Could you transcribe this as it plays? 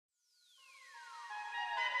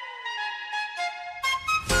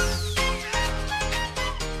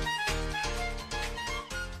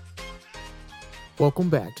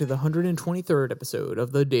Welcome back to the 123rd episode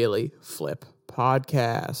of the DailyFlip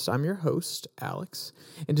podcast. I'm your host, Alex,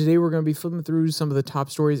 and today we're going to be flipping through some of the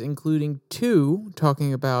top stories, including two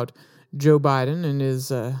talking about Joe Biden and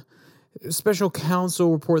his special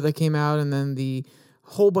counsel report that came out, and then the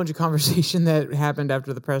whole bunch of conversation that happened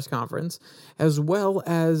after the press conference, as well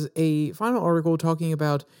as a final article talking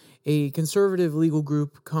about a conservative legal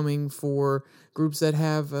group coming for groups that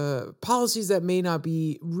have policies that may not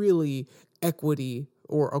be really equity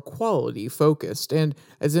or equality focused. And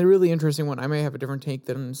it's a really interesting one. I may have a different take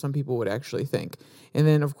than some people would actually think. And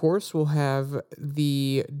then, of course, we'll have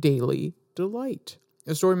the Daily Delight,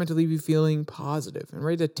 a story meant to leave you feeling positive and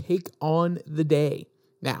ready to take on the day.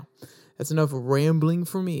 Now, that's enough rambling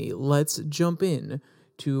for me. Let's jump in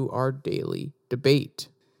to our daily debate.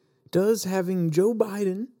 Does having Joe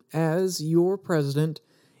Biden as your president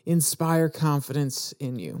inspire confidence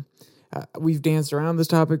in you? We've danced around this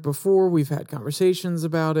topic before. We've had conversations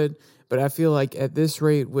about it, but I feel like at this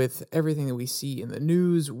rate, with everything that we see in the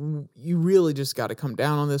news, you really just got to come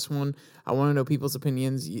down on this one. I want to know people's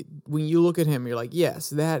opinions. When you look at him, you're like, yes,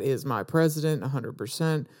 that is my president,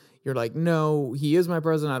 100%. You're like, no, he is my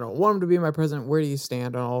president. I don't want him to be my president. Where do you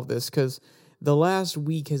stand on all of this? Because the last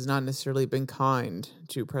week has not necessarily been kind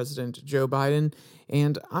to President Joe Biden,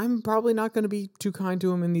 and I'm probably not going to be too kind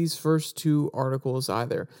to him in these first two articles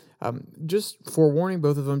either. Just forewarning,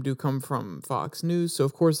 both of them do come from Fox News, so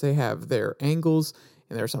of course they have their angles,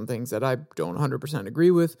 and there are some things that I don't 100%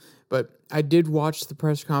 agree with, but I did watch the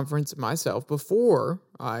press conference myself before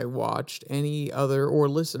I watched any other or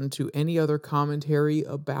listened to any other commentary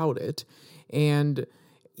about it, and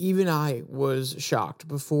even I was shocked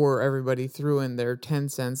before everybody threw in their 10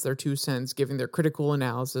 cents, their 2 cents, giving their critical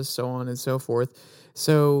analysis, so on and so forth.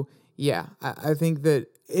 So, yeah, I think that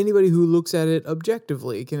anybody who looks at it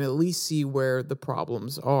objectively can at least see where the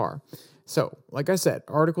problems are. So, like I said,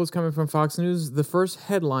 articles coming from Fox News. The first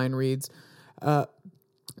headline reads,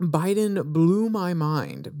 Biden blew my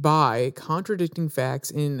mind by contradicting facts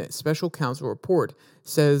in special counsel report,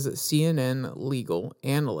 says CNN legal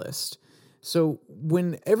analyst. So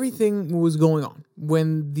when everything was going on,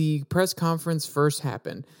 when the press conference first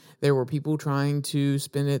happened, there were people trying to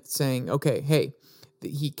spin it saying, okay, hey,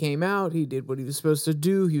 he came out, he did what he was supposed to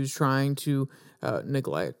do, he was trying to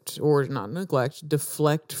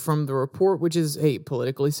deflect from the report, which is a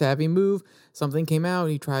politically savvy move. Something came out,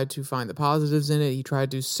 he tried to find the positives in it, he tried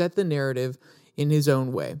to set the narrative in his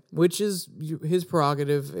own way, which is his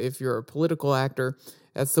prerogative. If you're a political actor,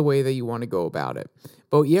 that's the way that you want to go about it.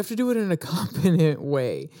 But you have to do it in a competent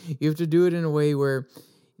way. You have to do it in a way where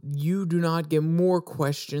you do not get more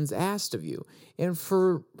questions asked of you. And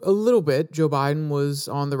for a little bit, Joe Biden was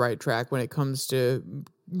on the right track when it comes to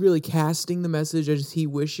really casting the message as he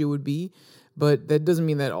wished it would be. But that doesn't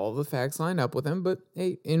mean that all the facts line up with him. But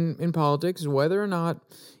hey, in politics, whether or not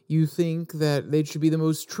you think that they should be the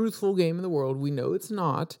most truthful game in the world, we know it's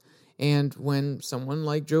not. And when someone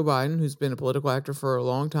like Joe Biden, who's been a political actor for a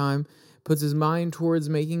long time, puts his mind towards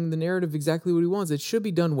making the narrative exactly what he wants, it should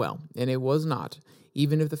be done well. And it was not,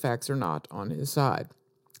 even if the facts are not on his side.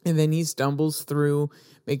 And then he stumbles through,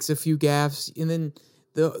 makes a few gaffes, and then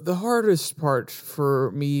the hardest part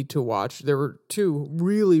for me to watch, there were two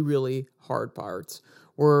really, really hard parts,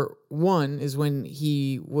 where one is when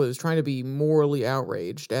he was trying to be morally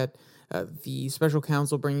outraged at the special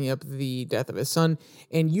counsel bringing up the death of his son,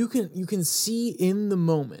 and you can see in the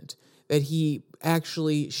moment that he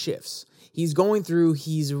actually shifts. He's going through,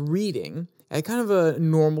 he's reading at kind of a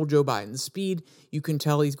normal Joe Biden speed. You can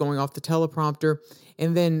tell he's going off the teleprompter,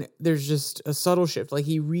 and then there's just a subtle shift. Like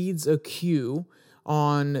he reads a cue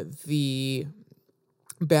on the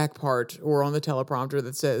back part or on the teleprompter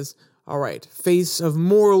that says, all right, face of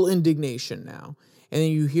moral indignation now. And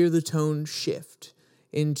then you hear the tone shift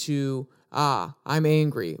into, I'm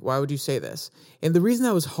angry. Why would you say this? And the reason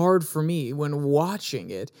that was hard for me when watching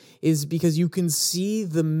it is because you can see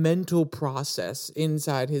the mental process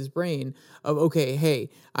inside his brain of, okay, hey,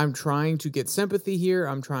 I'm trying to get sympathy here.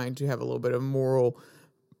 I'm trying to have a little bit of moral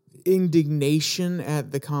indignation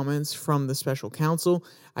at the comments from the special counsel.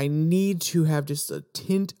 I need to have just a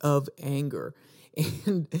tint of anger.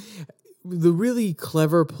 And the really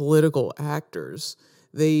clever political actors,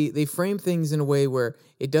 they frame things in a way where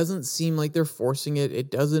it doesn't seem like they're forcing it.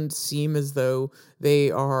 It doesn't seem as though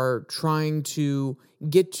they are trying to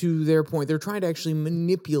get to their point. They're trying to actually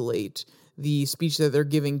manipulate the speech that they're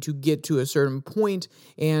giving to get to a certain point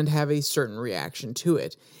and have a certain reaction to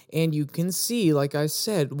it. And you can see, like I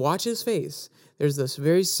said, watch his face. There's this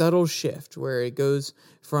very subtle shift where it goes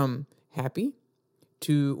from happy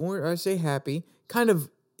to, or I say happy, kind of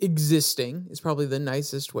existing is probably the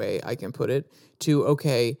nicest way I can put it, to,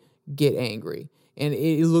 okay, get angry. And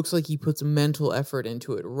it looks like he puts mental effort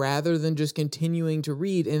into it rather than just continuing to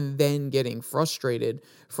read and then getting frustrated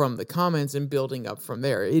from the comments and building up from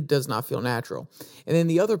there. It does not feel natural. And then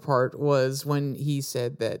the other part was when he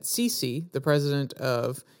said that Sisi, the president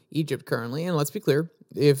of Egypt currently, and let's be clear,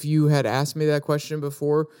 if you had asked me that question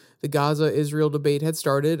before the Gaza-Israel debate had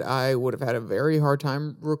started, I would have had a very hard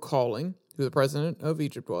time recalling who the president of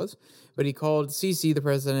Egypt was, but he called Sisi the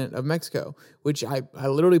president of Mexico, which I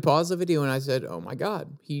literally paused the video and I said, oh my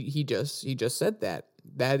God, he just said that.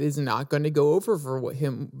 That is not going to go over for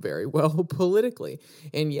him very well politically.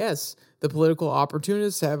 And yes, the political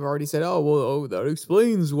opportunists have already said, that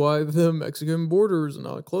explains why the Mexican border is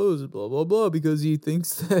not closed, blah, blah, blah, because he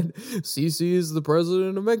thinks that Sisi is the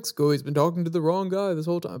president of Mexico. He's been talking to the wrong guy this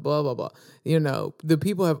whole time, blah, blah, blah. The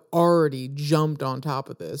people have already jumped on top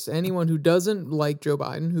of this. Anyone who doesn't like Joe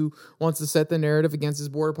Biden, who wants to set the narrative against his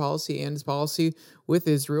border policy and his policy with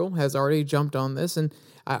Israel, has already jumped on this. And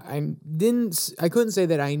I couldn't say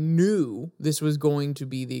that I knew this was going to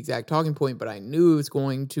be the exact talking point, but I knew it was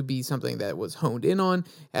going to be something that was honed in on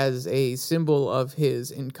as a symbol of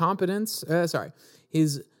his incompetence.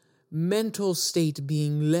 His mental state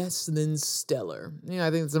being less than stellar.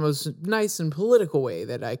 I think it's the most nice and political way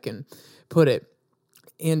that I can put it.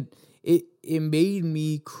 And it made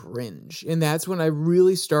me cringe. And that's when I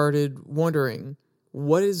really started wondering,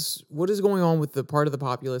 what is going on with the part of the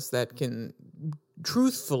populace that can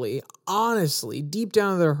truthfully, honestly, deep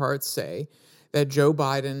down in their hearts say that Joe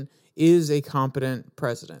Biden is a competent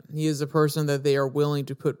president. He is a person that they are willing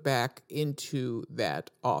to put back into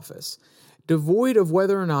that office, devoid of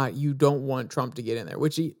whether or not you don't want Trump to get in there,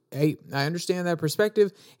 which I understand that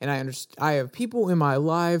perspective, and I have people in my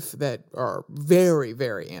life that are very,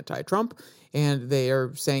 very anti-Trump, and they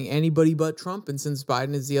are saying anybody but Trump, and since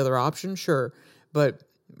Biden is the other option, sure. But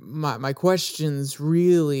my questions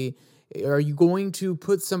really, are you going to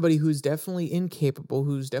put somebody who's definitely incapable,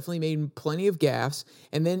 who's definitely made plenty of gaffes,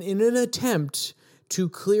 and then in an attempt to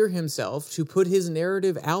clear himself, to put his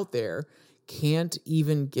narrative out there, can't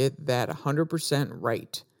even get that 100%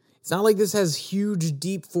 right? It's not like this has huge,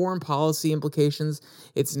 deep foreign policy implications.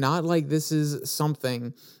 It's not like this is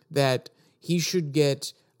something that he should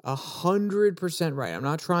get 100% right. I'm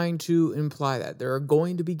not trying to imply that. There are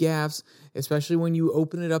going to be gaffes, especially when you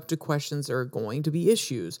open it up to questions. There are going to be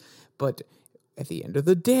issues. But at the end of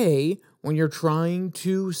the day, when you're trying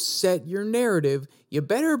to set your narrative, you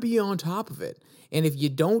better be on top of it. And if you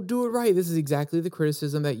don't do it right, this is exactly the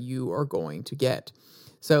criticism that you are going to get.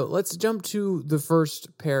 So let's jump to the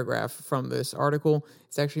first paragraph from this article.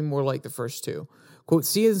 It's actually more like the first two. Quote,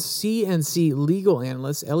 CNC legal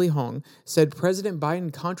analyst Ellie Hong said President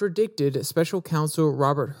Biden contradicted Special Counsel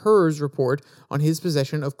Robert Hur's report on his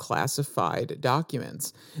possession of classified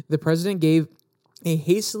documents. The president gave a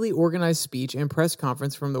hastily organized speech and press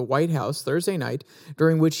conference from the White House Thursday night,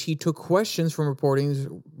 during which he took questions from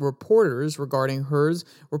reporters regarding Hur's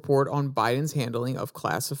report on Biden's handling of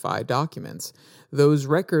classified documents. Those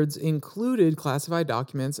records included classified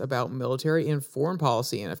documents about military and foreign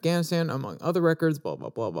policy in Afghanistan, among other records, blah, blah,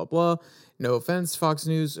 blah, blah, blah. No offense, Fox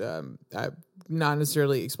News. I've not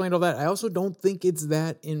necessarily explained all that. I also don't think it's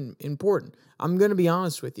that important. I'm going to be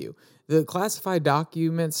honest with you. The classified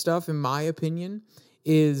document stuff, in my opinion,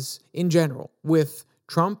 is in general with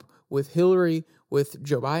Trump, with Hillary, with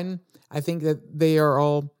Joe Biden. I think that they are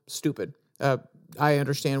all stupid. I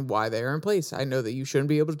understand why they are in place. I know that you shouldn't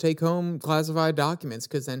be able to take home classified documents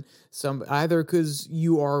because then either because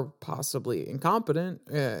you are possibly incompetent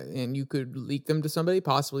and you could leak them to somebody,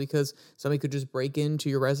 possibly because somebody could just break into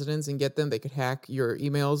your residence and get them. They could hack your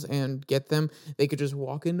emails and get them. They could just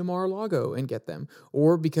walk into Mar-a-Lago and get them.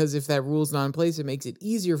 Or because if that rule is not in place, it makes it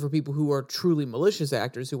easier for people who are truly malicious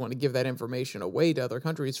actors who want to give that information away to other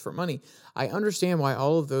countries for money. I understand why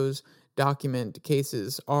all of those document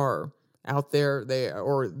cases are out there,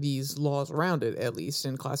 or these laws around it, at least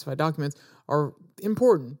in classified documents, are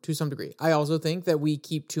important to some degree. I also think that we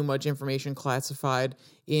keep too much information classified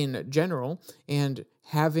in general, and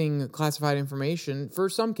having classified information for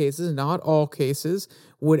some cases, not all cases,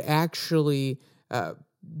 would actually,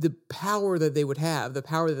 the power that they would have, the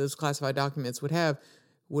power that those classified documents would have,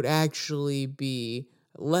 would actually be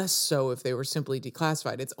less so if they were simply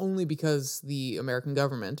declassified. It's only because the American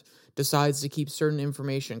government decides to keep certain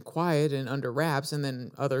information quiet and under wraps, and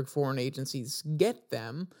then other foreign agencies get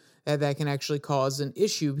them, that can actually cause an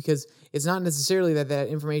issue, because it's not necessarily that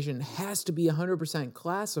information has to be 100%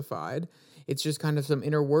 classified. It's just kind of some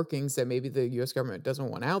inner workings that maybe the U.S. government doesn't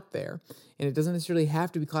want out there. And it doesn't necessarily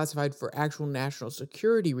have to be classified for actual national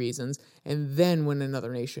security reasons. And then when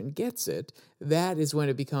another nation gets it, that is when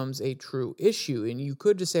it becomes a true issue. And you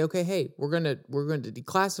could just say, okay, hey, we're going to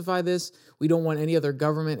declassify this. We don't want any other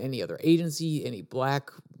government, any other agency, any black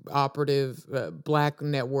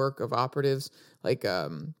network of operatives, like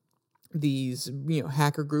these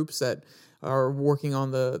hacker groups that are working on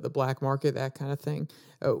the black market, that kind of thing.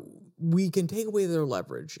 We can take away their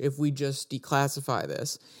leverage if we just declassify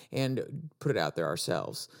this and put it out there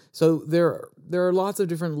ourselves. So there are lots of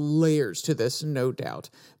different layers to this, no doubt.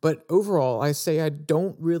 But overall, I say I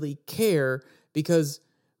don't really care, because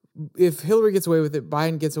if Hillary gets away with it,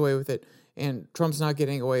 Biden gets away with it, and Trump's not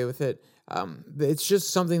getting away with it, it's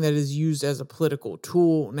just something that is used as a political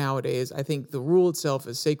tool nowadays. I think the rule itself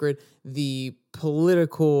is sacred. The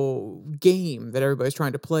political game that everybody's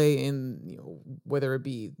trying to play in, whether it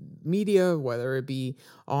be media, whether it be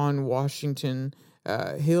on Washington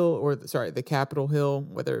the Capitol Hill,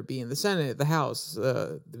 whether it be in the Senate, the House,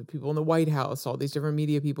 the people in the White House, all these different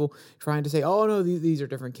media people trying to say, oh no, these are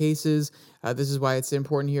different cases. This is why it's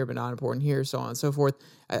important here, but not important here, so on and so forth.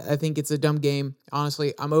 I think it's a dumb game.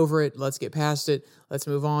 Honestly, I'm over it. Let's get past it. Let's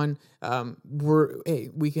move on.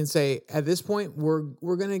 We can say at this point, we're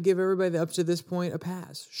going to give everybody up to this point a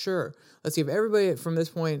pass. Sure. Let's give everybody from this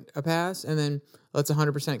point a pass, and then let's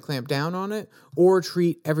 100% clamp down on it, or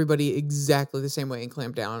treat everybody exactly the same way and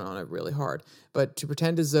clamp down on it really hard. But to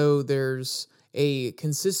pretend as though there's a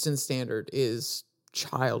consistent standard is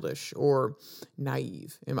childish or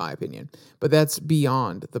naive, in my opinion. But that's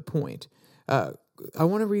beyond the point. I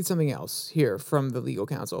want to read something else here from the legal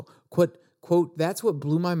counsel. Quote, that's what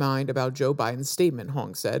blew my mind about Joe Biden's statement,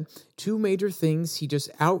 Hong said. Two major things he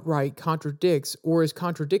just outright contradicts or is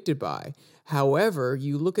contradicted by. However,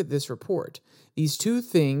 you look at this report. These two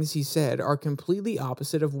things, he said, are completely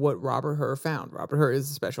opposite of what Robert Hur found. Robert Hur is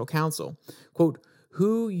the special counsel. Quote,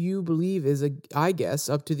 who you believe is, I guess,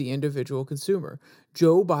 up to the individual consumer.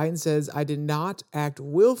 Joe Biden says, I did not act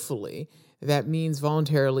willfully. That means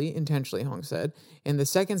voluntarily, intentionally, Hong said. And the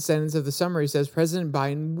second sentence of the summary says President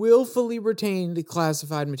Biden willfully retained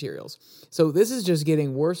classified materials. So this is just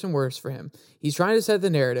getting worse and worse for him. He's trying to set the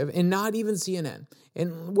narrative, and not even CNN.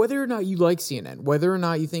 And whether or not you like CNN, whether or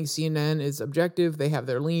not you think CNN is objective, they have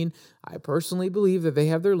their lean. I personally believe that they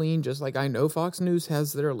have their lean, just like I know Fox News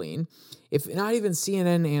has their lean. If not even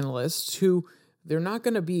CNN analysts, who they're not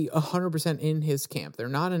going to be 100% in his camp. They're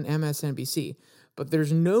not an MSNBC. But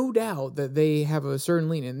there's no doubt that they have a certain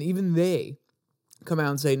lean, and even they come out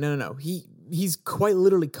and say, no. He's quite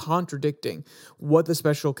literally contradicting what the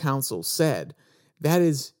special counsel said. That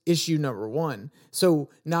is issue number one. So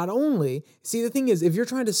not only, see, the thing is, if you're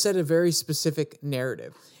trying to set a very specific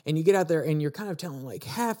narrative and you get out there and you're kind of telling like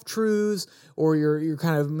half truths, or you're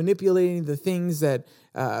kind of manipulating the things that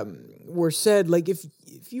were said, like if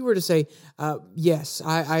you were to say, yes,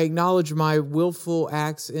 I acknowledge my willful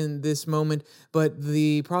acts in this moment, but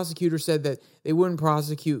the prosecutor said that they wouldn't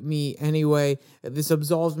prosecute me anyway, this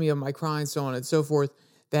absolves me of my crime, so on and so forth,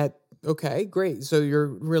 that, okay, great. So you're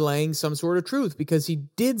relaying some sort of truth, because he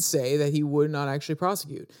did say that he would not actually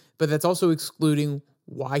prosecute. But that's also excluding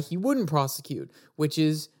why he wouldn't prosecute, which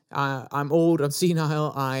is, I'm old, I'm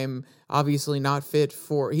senile, I'm obviously not fit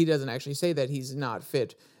for, he doesn't actually say that he's not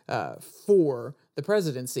fit for the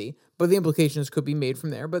presidency, but the implications could be made from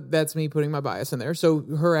there. But that's me putting my bias in there. So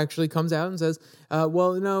Hur actually comes out and says,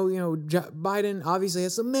 Biden obviously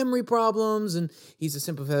has some memory problems, and he's a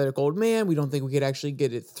sympathetic old man. We don't think we could actually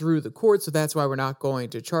get it through the court, so that's why we're not going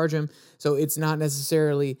to charge him. So it's not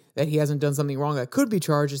necessarily that he hasn't done something wrong that could be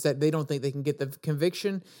charged, it's that they don't think they can get the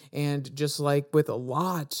conviction. And just like with a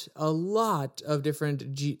lot of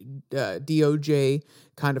different DOJ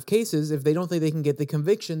kind of cases, if they don't think they can get the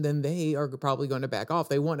conviction, then they are probably going to back off.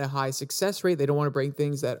 They want a high success rate. They don't want to bring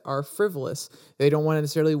things that are frivolous. They don't want to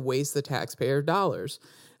necessarily waste the taxpayer dollars.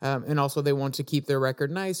 And also they want to keep their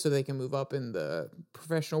record nice so they can move up in the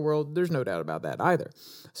professional world. There's no doubt about that either.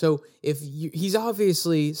 So he's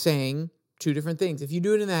obviously saying two different things. If you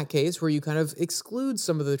do it in that case where you kind of exclude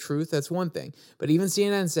some of the truth, that's one thing. But even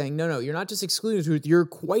CNN saying, no, you're not just excluding the truth, you're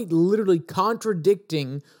quite literally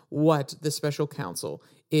contradicting what the special counsel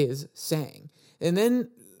is saying. And then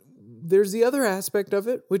there's the other aspect of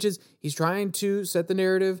it, which is he's trying to set the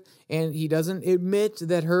narrative, and he doesn't admit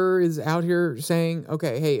that Hur is out here saying,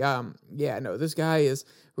 okay, hey, this guy is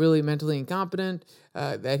really mentally incompetent,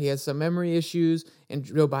 that he has some memory issues, and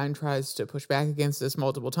Joe Biden tries to push back against this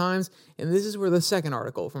multiple times. And this is where the second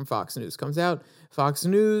article from Fox News comes out. Fox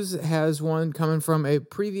News has one coming from a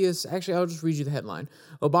previous, actually, I'll just read you the headline.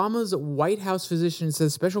 Obama's White House physician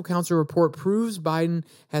says special counsel report proves Biden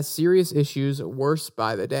has serious issues, worse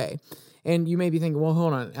by the day. And you may be thinking, well,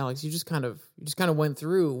 hold on, Alex, you just kind of went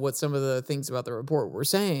through what some of the things about the report were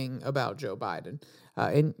saying about Joe Biden.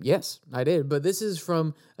 And yes, I did. But this is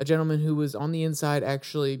from a gentleman who was on the inside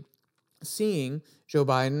actually seeing Joe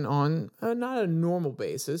Biden on not a normal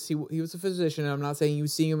basis. He was a physician, and I'm not saying you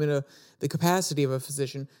was seeing him in the capacity of a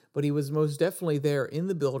physician, but he was most definitely there in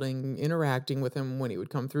the building, interacting with him when he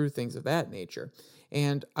would come through, things of that nature.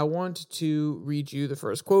 And I want to read you the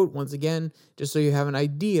first quote once again, just so you have an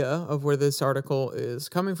idea of where this article is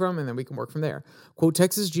coming from, and then we can work from there. Quote,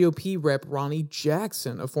 Texas GOP Rep. Ronnie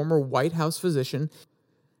Jackson, a former White House physician,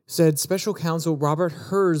 said special counsel Robert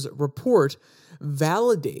Hur's report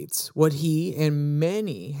validates what he and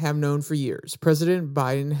many have known for years. President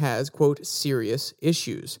Biden has, quote, serious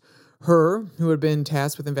issues. Hur, who had been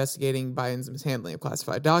tasked with investigating Biden's mishandling of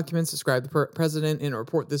classified documents, described the president in a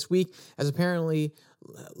report this week as apparently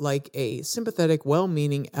like a sympathetic,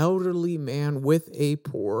 well-meaning elderly man with a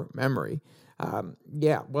poor memory.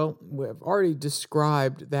 Well, we've already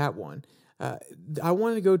described that one. I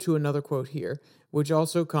want to go to another quote here, which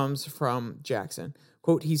also comes from Jackson.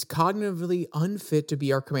 Quote, he's cognitively unfit to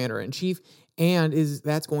be our commander-in-chief, and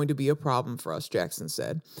that's going to be a problem for us, Jackson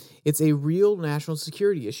said. It's a real national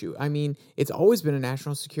security issue. I mean, it's always been a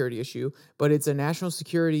national security issue, but it's a national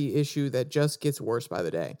security issue that just gets worse by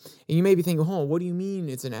the day. And you may be thinking, what do you mean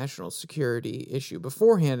it's a national security issue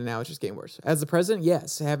beforehand and now it's just getting worse? As the president,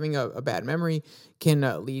 yes, having a bad memory can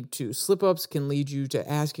lead to slip-ups, can lead you to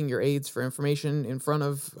asking your aides for information in front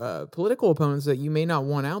of political opponents that you may not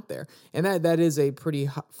want out there. And that is a pretty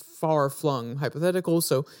far-flung hypothetical,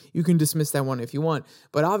 so you can dismiss that one if you want.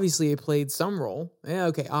 But obviously it played some role.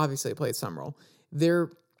 Obviously it played some role.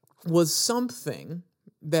 There was something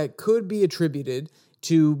that could be attributed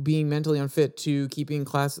to being mentally unfit, to keeping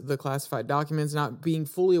the classified documents, not being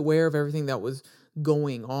fully aware of everything that was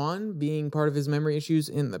going on, being part of his memory issues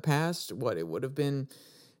in the past. What it would have been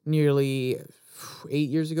nearly 8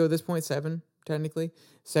 years ago at this point, 7, technically.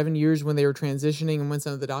 7 years when they were transitioning and when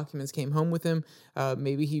some of the documents came home with him.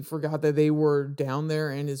 Maybe he forgot that they were down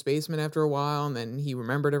there in his basement after a while, and then he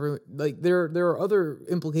remembered there are other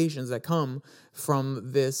implications that come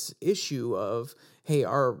from this issue of, hey,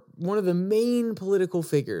 one of the main political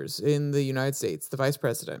figures in the United States, the vice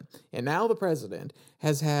president, and now the president,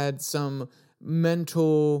 has had some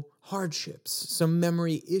mental hardships, some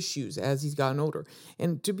memory issues as he's gotten older.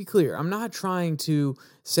 And to be clear, I'm not trying to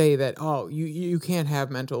say that, you can't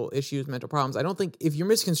have mental issues, mental problems. I don't think, if you're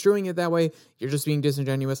misconstruing it that way, you're just being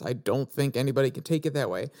disingenuous. I don't think anybody can take it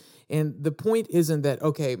that way. And the point isn't that,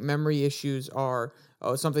 memory issues are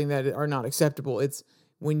something that are not acceptable. It's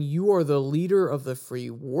when you are the leader of the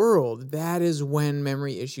free world, that is when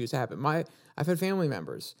memory issues happen. I've had family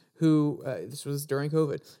members who, this was during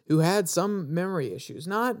COVID, who had some memory issues.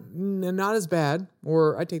 Not as bad,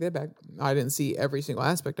 or I take that back. I didn't see every single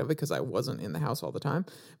aspect of it because I wasn't in the house all the time.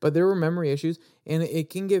 But there were memory issues, and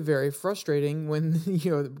it can get very frustrating when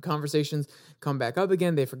the conversations come back up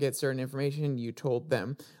again. They forget certain information you told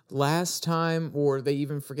them last time, or they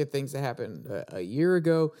even forget things that happened a year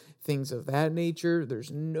ago, things of that nature.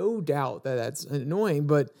 There's no doubt that that's annoying,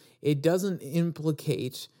 but it doesn't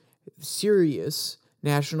implicate serious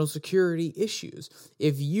national security issues.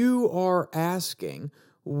 If you are asking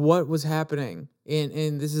what was happening,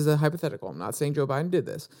 and this is a hypothetical, I'm not saying Joe Biden did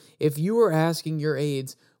this. If you were asking your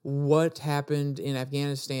aides what happened in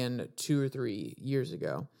Afghanistan 2 or 3 years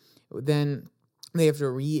ago, then they have to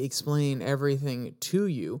re-explain everything to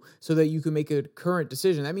you so that you can make a current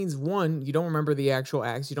decision. That means, one, you don't remember the actual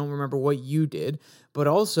acts, you don't remember what you did, but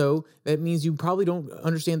also that means you probably don't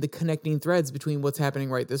understand the connecting threads between what's happening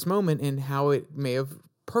right this moment and how it may have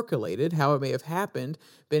percolated, how it may have happened,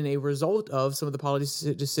 been a result of some of the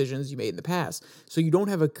policy decisions you made in the past. So you don't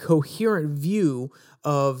have a coherent view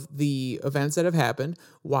of the events that have happened,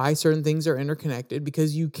 why certain things are interconnected,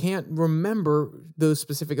 because you can't remember those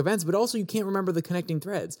specific events, but also you can't remember the connecting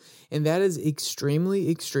threads. And that is extremely,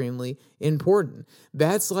 extremely important.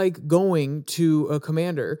 That's like going to a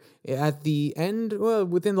commander at the end,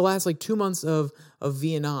 within the last 2 months of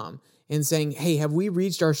Vietnam, and saying, hey, have we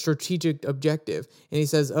reached our strategic objective? And he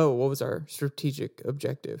says, what was our strategic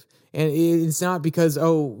objective? And it's not because,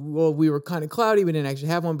 we were kind of cloudy, we didn't actually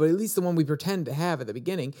have one, but at least the one we pretend to have at the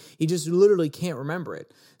beginning, he just literally can't remember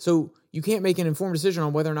it. So you can't make an informed decision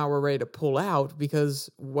on whether or not we're ready to pull out, because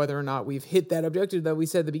whether or not we've hit that objective that we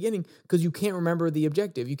said at the beginning, because you can't remember the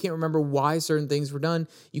objective. You can't remember why certain things were done.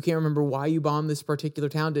 You can't remember why you bombed this particular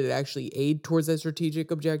town. Did it actually aid towards that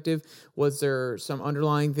strategic objective? Was there some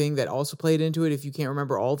underlying thing that also played into it? If you can't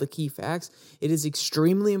remember all the key facts, it is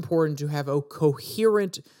extremely important to have a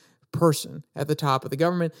coherent person at the top of the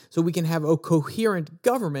government, so we can have a coherent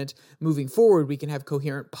government moving forward. We can have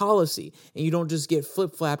coherent policy, and you don't just get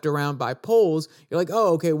flip-flapped around by polls. You're like,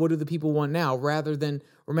 oh, okay, what do the people want now? Rather than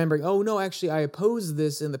remembering, oh, no, actually, I opposed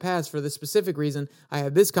this in the past for this specific reason. I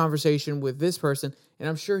had this conversation with this person, and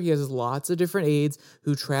I'm sure he has lots of different aides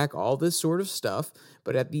who track all this sort of stuff,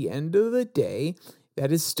 but at the end of the day,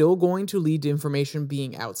 that is still going to lead to information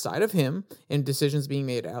being outside of him and decisions being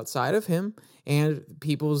made outside of him, and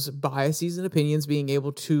people's biases and opinions being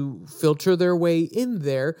able to filter their way in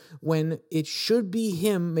there when it should be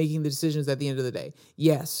him making the decisions at the end of the day.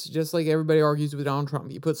 Yes, just like everybody argues with Donald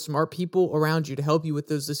Trump, you put smart people around you to help you with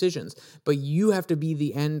those decisions, but you have to be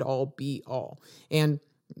the end all be all. And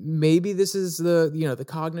maybe this is the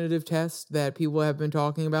cognitive test that people have been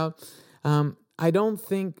talking about. I don't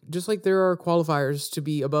think, just like there are qualifiers to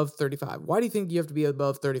be above 35. Why do you think you have to be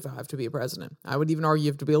above 35 to be a president? I would even argue you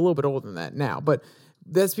have to be a little bit older than that now, but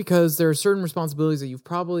that's because there are certain responsibilities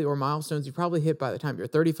that or milestones you've probably hit by the time you're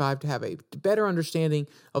 35 to have a better understanding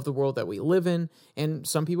of the world that we live in. And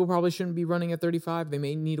some people probably shouldn't be running at 35. They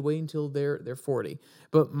may need to wait until they're 40.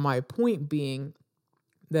 But my point being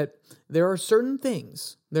that there are certain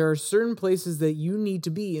places that you need to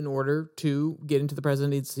be in order to get into the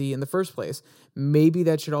presidency in the first place. Maybe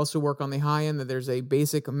that should also work on the high end, that there's a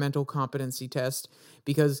basic mental competency test,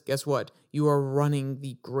 because guess what? You are running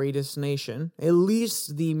the greatest nation, at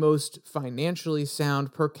least the most financially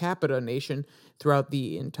sound per capita nation throughout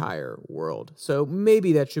the entire world. So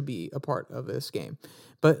maybe that should be a part of this game.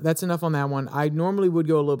 But that's enough on that one. I normally would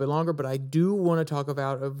go a little bit longer, but I do want to talk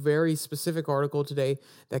about a very specific article today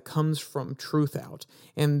that comes from Truthout.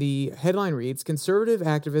 And the headline reads, Conservative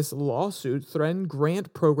Activist Lawsuit Threatened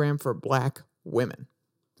Grant Program for Black Women.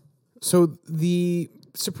 So the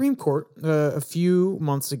Supreme Court a few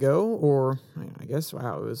months ago, or I guess, it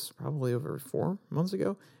was probably over 4 months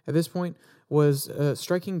ago at this point, was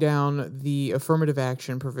striking down the affirmative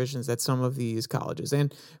action provisions at some of these colleges.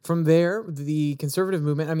 And from there, the conservative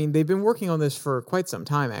movement, they've been working on this for quite some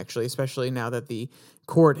time, actually, especially now that the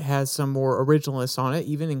court has some more originalists on it,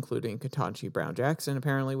 even including Ketanji Brown Jackson,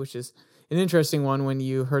 apparently, which is an interesting one when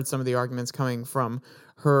you heard some of the arguments coming from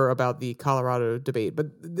her about the Colorado debate, but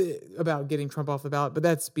about getting Trump off the ballot, but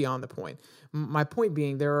that's beyond the point. My point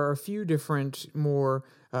being, there are a few different more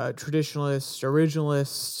traditionalists,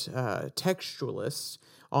 originalists, textualists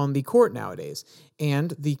on the court nowadays,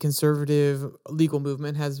 and the conservative legal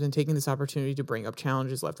movement has been taking this opportunity to bring up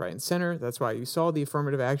challenges left, right, and center. That's why you saw the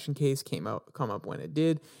affirmative action case come up when it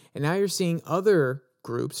did, and now you're seeing other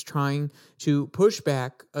groups trying to push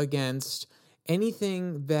back against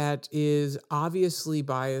anything that is obviously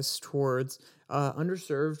biased towards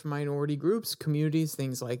underserved minority groups, communities,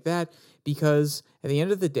 things like that, because at the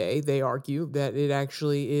end of the day, they argue that it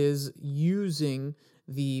actually is using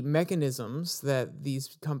the mechanisms that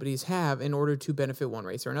these companies have in order to benefit one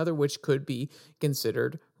race or another, which could be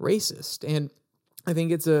considered racist. And I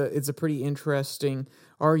think it's a pretty interesting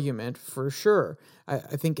argument for sure. I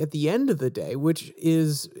think at the end of the day, which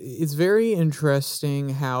is very interesting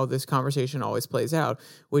how this conversation always plays out,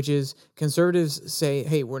 which is conservatives say,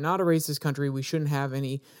 hey, we're not a racist country. We shouldn't have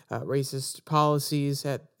any racist policies.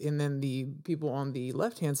 And then the people on the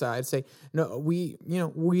left-hand side say, no, we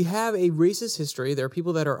have a racist history. There are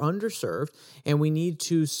people that are underserved, and we need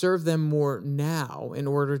to serve them more now in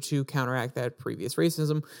order to counteract that previous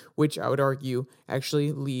racism, which I would argue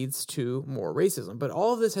actually leads to more racism. But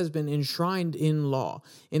all of this has been enshrined in law,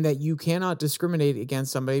 in that you cannot discriminate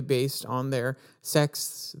against somebody based on their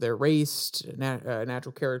sex, their race,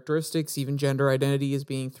 natural characteristics, even gender identity is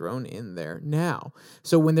being thrown in there now.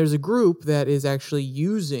 So when there's a group that is actually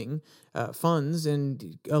using funds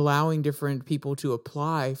and allowing different people to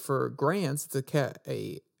apply for grants,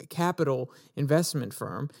 a capital investment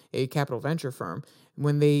firm, a capital venture firm,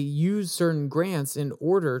 when they use certain grants in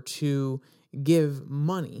order to give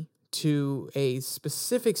money to a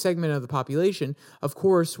specific segment of the population, of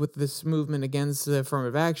course, with this movement against the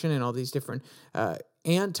affirmative action and all these different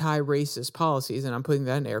anti-racist policies, and I'm putting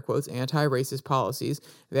that in air quotes, anti-racist policies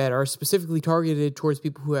that are specifically targeted towards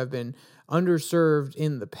people who have been underserved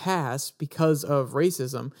in the past because of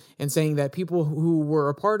racism, and saying that people who were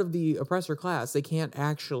a part of the oppressor class, they can't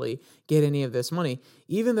actually get any of this money,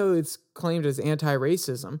 even though it's claimed as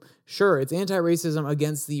anti-racism. Sure, it's anti-racism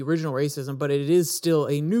against the original racism, but it is still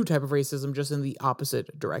a new type of racism, just in the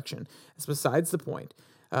opposite direction. That's besides the point.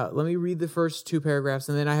 Let me read the first two paragraphs,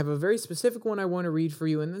 and then I have a very specific one I want to read for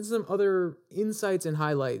you, and then some other insights and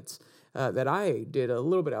highlights that I did a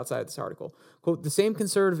little bit outside of this article. Quote, the same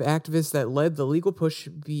conservative activist that led the legal push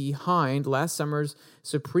behind last summer's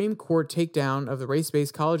Supreme Court takedown of the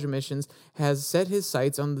race-based college admissions has set his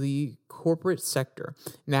sights on the corporate sector,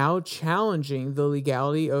 now challenging the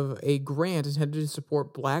legality of a grant intended to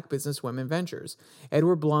support black businesswomen ventures.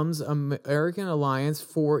 Edward Blum's American Alliance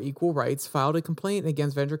for Equal Rights filed a complaint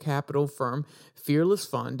against venture capital firm Fearless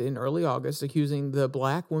Fund in early August, accusing the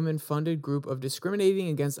black women-funded group of discriminating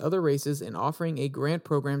against other races and offering a grant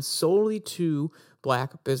program solely to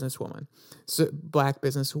black businesswomen.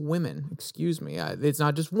 Excuse me. It's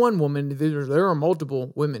not just one woman. There are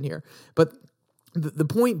multiple women here. But the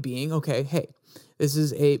point being, okay, hey, this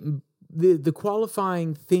is the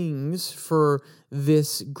qualifying things for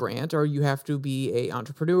this grant are you have to be a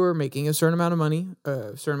entrepreneur making a certain amount of money,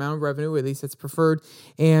 a certain amount of revenue, at least that's preferred,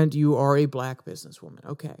 and you are a black businesswoman.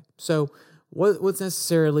 Okay, so what's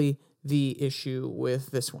necessarily the issue with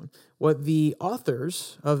this one? What the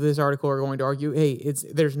authors of this article are going to argue, hey,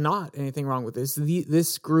 there's not anything wrong with this.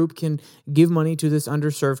 This group can give money to this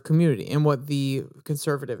underserved community. And what the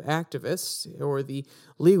conservative activists or the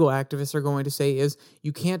legal activists are going to say is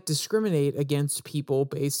you can't discriminate against people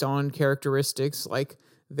based on characteristics like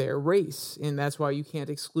their race. And that's why you can't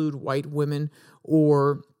exclude white women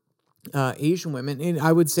or Asian women. And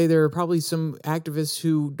I would say there are probably some activists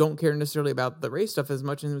who don't care necessarily about the race stuff as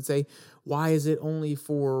much, and would say, why is it only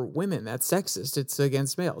for women? That's sexist. It's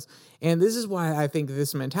against males. And this is why I think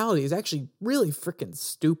this mentality is actually really freaking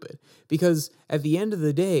stupid, because at the end of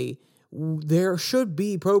the day, there should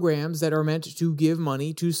be programs that are meant to give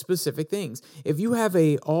money to specific things. If you have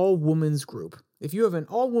an all-women's group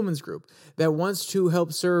that wants to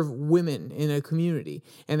help serve women in a community,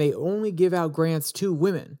 and they only give out grants to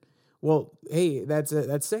women, well, hey, that's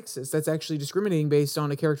sexist. That's actually discriminating based on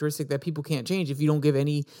a characteristic that people can't change if you don't give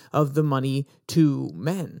any of the money to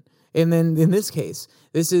men. And then in this case,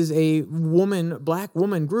 this is a black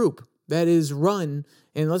woman group that is run,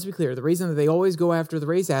 and let's be clear, the reason that they always go after the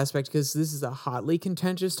race aspect, because this is a hotly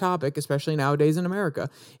contentious topic, especially nowadays in America.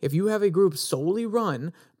 If you have a group solely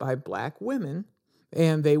run by black women,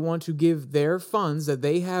 and they want to give their funds that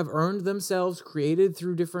they have earned themselves, created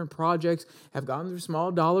through different projects, have gotten through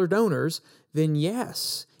small dollar donors, then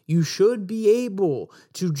yes, you should be able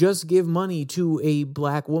to just give money to a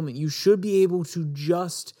black woman. You should be able to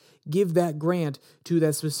just give that grant to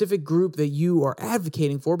that specific group that you are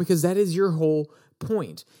advocating for, because that is your whole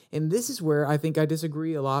point. And this is where I think I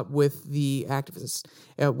disagree a lot with the activists,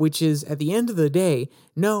 which is, at the end of the day,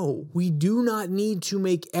 no, we do not need to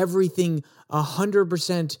make everything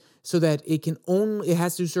 100% so that it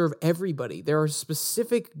has to serve everybody. There are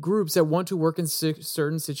specific groups that want to work in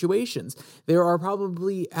certain situations. There are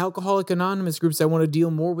probably Alcoholics Anonymous groups that want to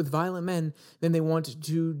deal more with violent men than they want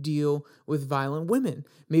to deal with violent women.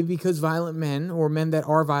 Maybe because violent men, or men that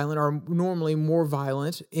are violent, are normally more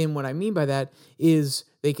violent. And what I mean by that is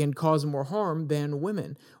they can cause more harm than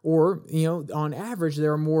women. Or, on average,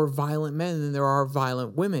 there are more violent men than there are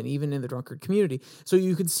violent women, even in the drunkard community. So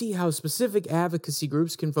you can see how specific advocacy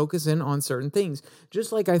groups can focus in on certain things.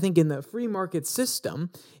 Just like I think in the free market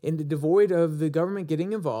system, devoid of the government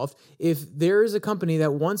getting involved, if there is a company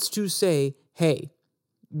that wants to say, hey,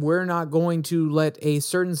 we're not going to let a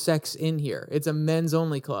certain sex in here, it's a men's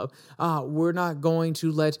only club. We're not going to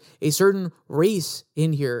let a certain race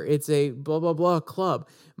in here, it's a blah, blah, blah club.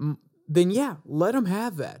 Then yeah, let them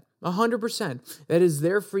have that. 100%. That is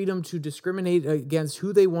their freedom to discriminate against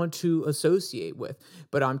who they want to associate with.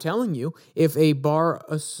 But I'm telling you, if a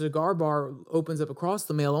cigar bar opens up across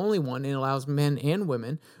the male-only one and allows men and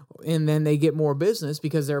women, and then they get more business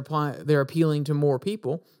because they're appealing to more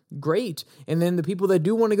people, great. And then the people that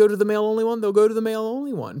do want to go to the male-only one, they'll go to the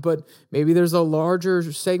male-only one. But maybe there's a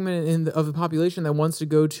larger segment of the population that wants to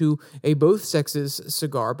go to a both sexes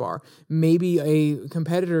cigar bar. Maybe a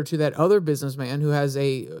competitor to that other businessman who has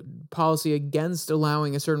a policy against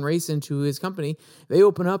allowing a certain race into his company, they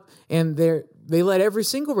open up and they let every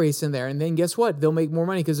single race in there. And then guess what? They'll make more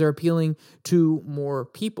money because they're appealing to more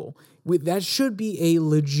people. That should be a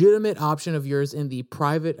legitimate option of yours in the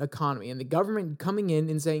private economy. And the government coming in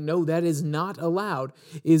and saying, no, that is not allowed,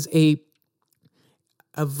 is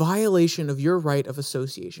a violation of your right of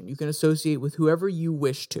association. You can associate with whoever you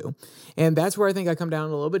wish to. And that's where I think I come down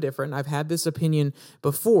a little bit different. I've had this opinion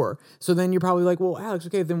before. So then you're probably like, well, Alex,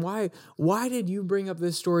 okay, then why did you bring up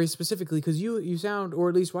this story specifically? Because you sound, or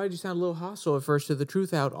at least why did you sound a little hostile at first to the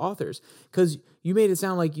Truth Out authors? Because you made it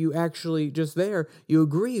sound like you actually just you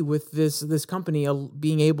agree with this company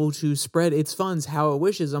being able to spread its funds how it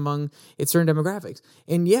wishes among its certain demographics.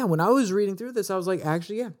 And yeah, when I was reading through this, I was like,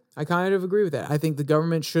 actually, yeah, I kind of agree with that. I think the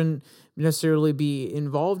government shouldn't necessarily be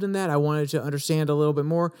involved in that. I wanted to understand a little bit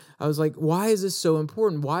more. I was like, why is this so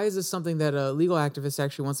important? Why is this something that a legal activist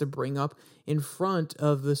actually wants to bring up in front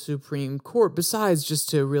of the Supreme Court, besides just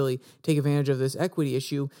to really take advantage of this equity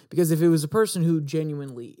issue? Because if it was a person who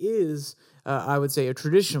genuinely is, I would say, a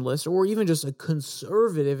traditionalist or even just a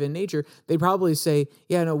conservative in nature, they'd probably say,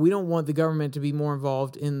 yeah, no, we don't want the government to be more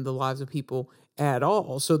involved in the lives of people at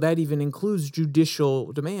all. So that even includes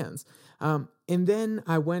judicial demands. And then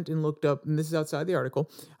I went and looked up, and this is outside the article,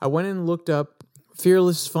 I went and looked up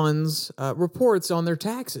Fearless Funds reports on their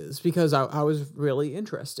taxes because I was really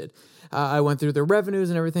interested. I went through their revenues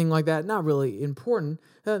and everything like that. Not really important.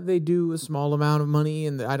 They do a small amount of money,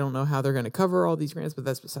 and I don't know how they're going to cover all these grants, but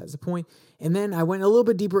that's besides the point. And then I went a little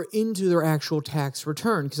bit deeper into their actual tax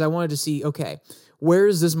return because I wanted to see, okay, where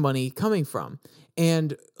is this money coming from?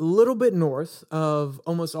 And a little bit north of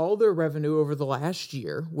almost all their revenue over the last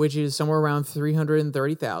year, which is somewhere around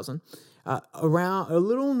 $330,000, around a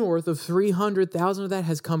little north of 300,000 of that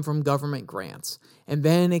has come from government grants. And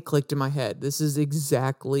then it clicked in my head. This is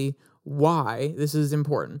exactly why this is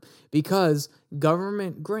important, because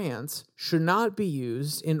government grants should not be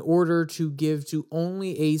used in order to give to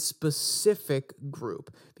only a specific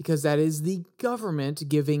group, because that is the government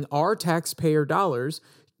giving our taxpayer dollars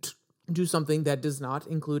do something that does not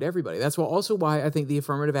include everybody. That's also why I think the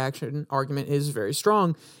affirmative action argument is very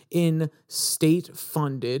strong in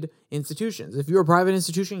state-funded institutions. If you're a private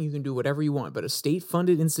institution, you can do whatever you want, but a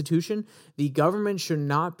state-funded institution, the government should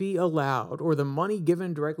not be allowed, or the money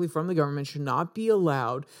given directly from the government should not be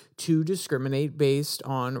allowed to discriminate based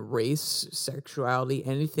on race, sexuality,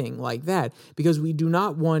 anything like that, because we do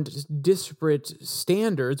not want disparate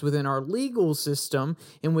standards within our legal system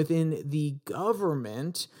and within the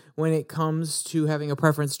government when it comes to having a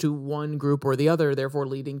preference to one group or the other, therefore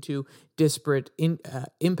leading to disparate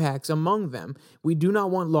impacts among them. We do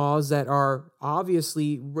not want laws that are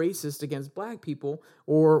obviously racist against black people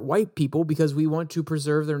or white people because we want to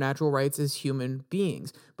preserve their natural rights as human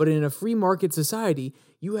beings. But in a free market society,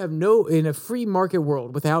 in a free market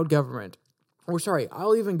world without government,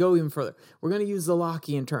 I'll even go even further. We're going to use the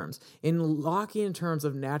Lockean terms. In Lockean terms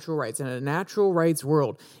of natural rights, in a natural rights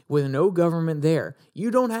world with no government there,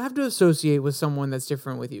 you don't have to associate with someone that's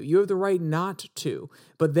different with you. You have the right not to.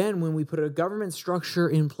 But then when we put a government structure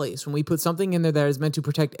in place, when we put something in there that is meant to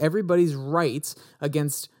protect everybody's rights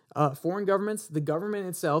against foreign governments, the government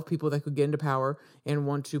itself, people that could get into power and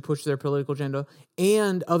want to push their political agenda,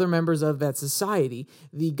 and other members of that society,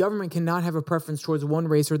 the government cannot have a preference towards one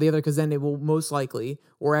race or the other, because then it will most likely,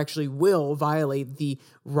 or actually will, violate the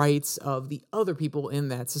rights of the other people in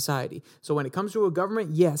that society. So when it comes to a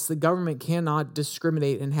government, yes, the government cannot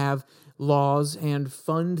discriminate and have laws and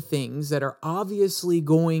fund things that are obviously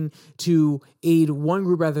going to aid one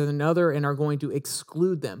group rather than another and are going to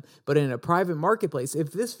exclude them. But in a private marketplace,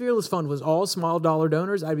 if this Fearless Fund was all small dollar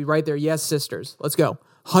donors, I'd be right there. Yes, sisters, let's go.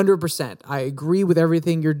 100%. I agree with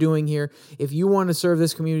everything you're doing here. If you want to serve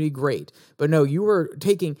this community, great. But no, you were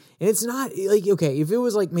taking, and it's not like, okay, if it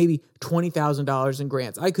was like maybe $20,000 in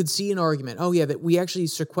grants, I could see an argument. Oh yeah, that we actually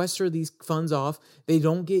sequester these funds off. They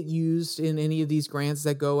don't get used in any of these grants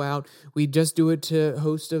that go out. We just do it to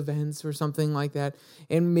host events or something like that.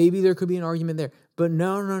 And maybe there could be an argument there. But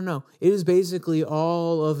no. It is basically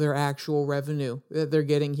all of their actual revenue that they're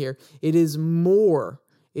getting here. It is more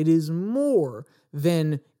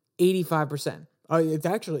than 85%.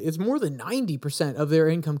 It's more than 90% of their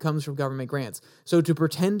income comes from government grants. So to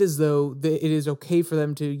pretend as though it is okay for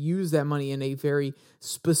them to use that money in a very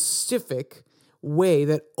specific way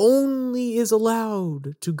that only is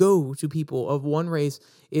allowed to go to people of one race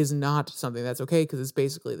is not something that's okay, because it's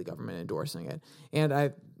basically the government endorsing it. And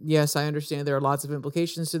I understand there are lots of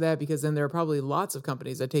implications to that, because then there are probably lots of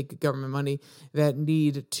companies that take government money that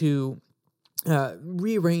need to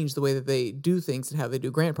rearrange the way that they do things and how they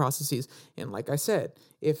do grant processes. And like I said,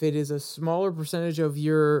 if it is a smaller percentage of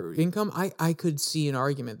your income, I could see an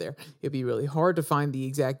argument there. It'd be really hard to find the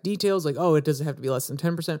exact details, like, it doesn't have to be less than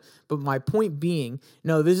 10%. But my point being,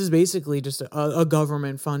 no, this is basically just a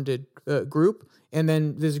government-funded group. And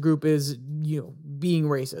then this group is, being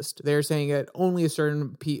racist. They're saying that only a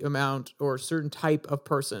certain amount or a certain type of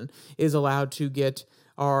person is allowed to get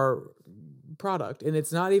our product. And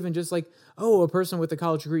it's not even just like, oh, a person with a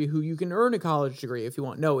college degree who you can earn a college degree if you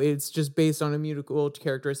want. No, it's just based on immutable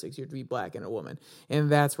characteristics. You have to be black and a woman. And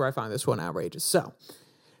that's where I find this one outrageous. So,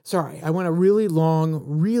 sorry, I went a really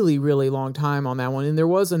long time on that one. And there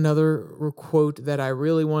was another quote that I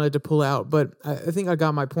really wanted to pull out, but I think I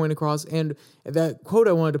got my point across. And that quote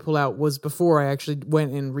I wanted to pull out was before I actually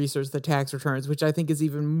went and researched the tax returns, which I think is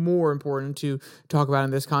even more important to talk about in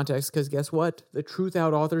this context. Because guess what? The Truth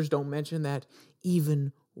Out authors don't mention that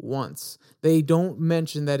even once. They don't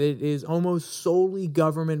mention that it is almost solely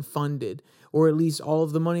government funded, or at least all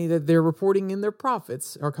of the money that they're reporting in their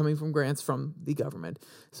profits are coming from grants from the government.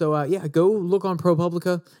 So go look on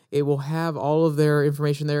ProPublica. It will have all of their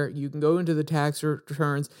information there. You can go into the tax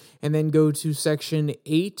returns and then go to section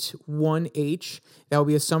 81H. That will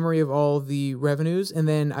be a summary of all the revenues. And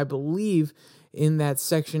then I believe in that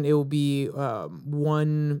section, it will be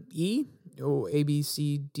 1E, or A, B,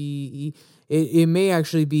 C, D, E. It may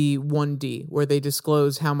actually be 1D, where they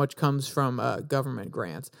disclose how much comes from government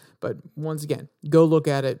grants. But once again, go look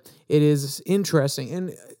at it. It is interesting.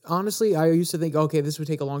 And honestly, I used to think, okay, this would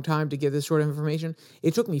take a long time to get this sort of information.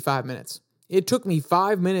 It took me 5 minutes. It took me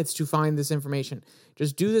 5 minutes to find this information.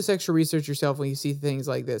 Just do this extra research yourself when you see things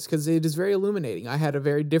like this, because it is very illuminating. I had a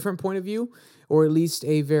very different point of view, or at least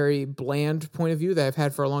a very bland point of view that I've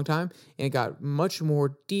had for a long time, and it got much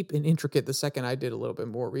more deep and intricate the second I did a little bit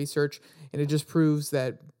more research, and it just proves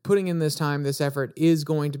that putting in this time, this effort is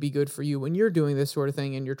going to be good for you when you're doing this sort of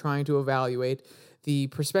thing and you're trying to evaluate the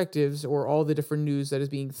perspectives or all the different news that is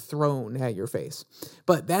being thrown at your face.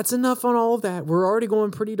 But that's enough on all of that. We're already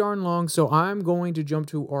going pretty darn long, so I'm going to jump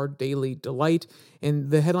to our daily delight.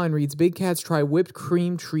 And the headline reads, Big Cats Try Whipped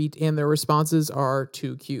Cream Treat and Their Responses Are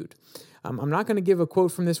Too Cute. I'm not going to give a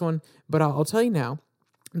quote from this one, but I'll tell you now.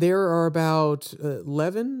 There are about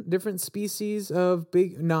 9 different species of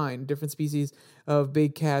big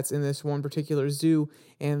cats in this one particular zoo,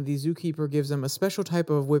 and the zookeeper gives them a special type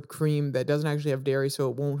of whipped cream that doesn't actually have dairy, so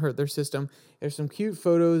it won't hurt their system. There's some cute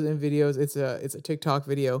photos and videos. It's a TikTok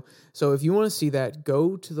video, so if you want to see that,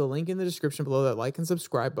 go to the link in the description below, that like and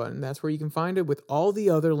subscribe button. That's where you can find it with all the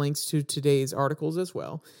other links to today's articles as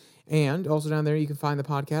well. And also down there, you can find the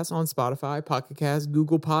podcast on Spotify, Pocket Cast,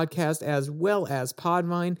 Google Podcast, as well as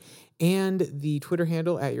Podvine, and the Twitter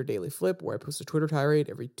handle at Your Daily Flip, where I post a Twitter tirade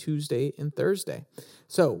every Tuesday and Thursday.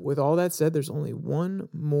 So with all that said, there's only one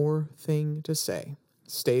more thing to say.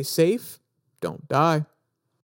 Stay safe. Don't die.